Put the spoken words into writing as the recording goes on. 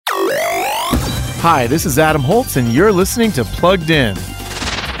Hi, this is Adam Holtz, and you're listening to Plugged In.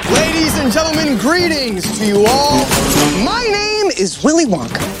 Ladies and gentlemen, greetings to you all. My name is Willy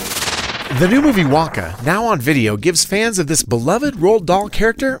Wonka. The new movie Wonka, now on video, gives fans of this beloved Roald Dahl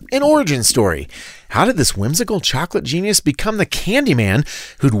character an origin story. How did this whimsical chocolate genius become the Candyman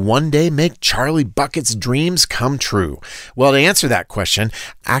who'd one day make Charlie Bucket's dreams come true? Well, to answer that question,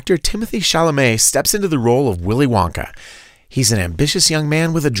 actor Timothée Chalamet steps into the role of Willy Wonka. He's an ambitious young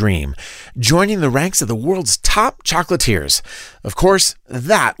man with a dream, joining the ranks of the world's top chocolatiers. Of course,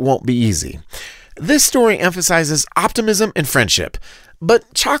 that won't be easy. This story emphasizes optimism and friendship.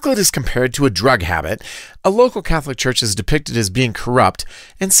 But chocolate is compared to a drug habit, a local Catholic church is depicted as being corrupt,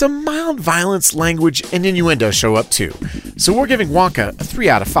 and some mild violence, language, and innuendo show up too. So we're giving Wonka a 3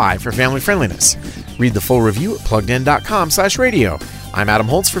 out of 5 for family friendliness. Read the full review at pluggedin.com/radio. I'm Adam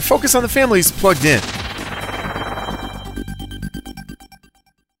Holtz for Focus on the Family's Plugged In.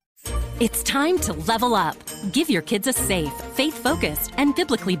 It's time to level up. Give your kids a safe, faith-focused, and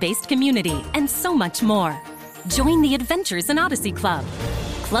biblically based community, and so much more. Join the Adventures in Odyssey Club.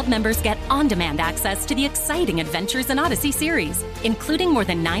 Club members get on-demand access to the exciting Adventures in Odyssey series, including more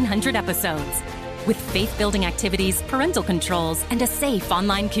than 900 episodes. With faith-building activities, parental controls, and a safe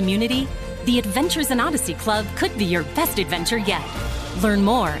online community, the Adventures in Odyssey Club could be your best adventure yet. Learn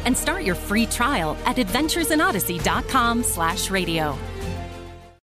more and start your free trial at adventuresinodyssey.com/radio.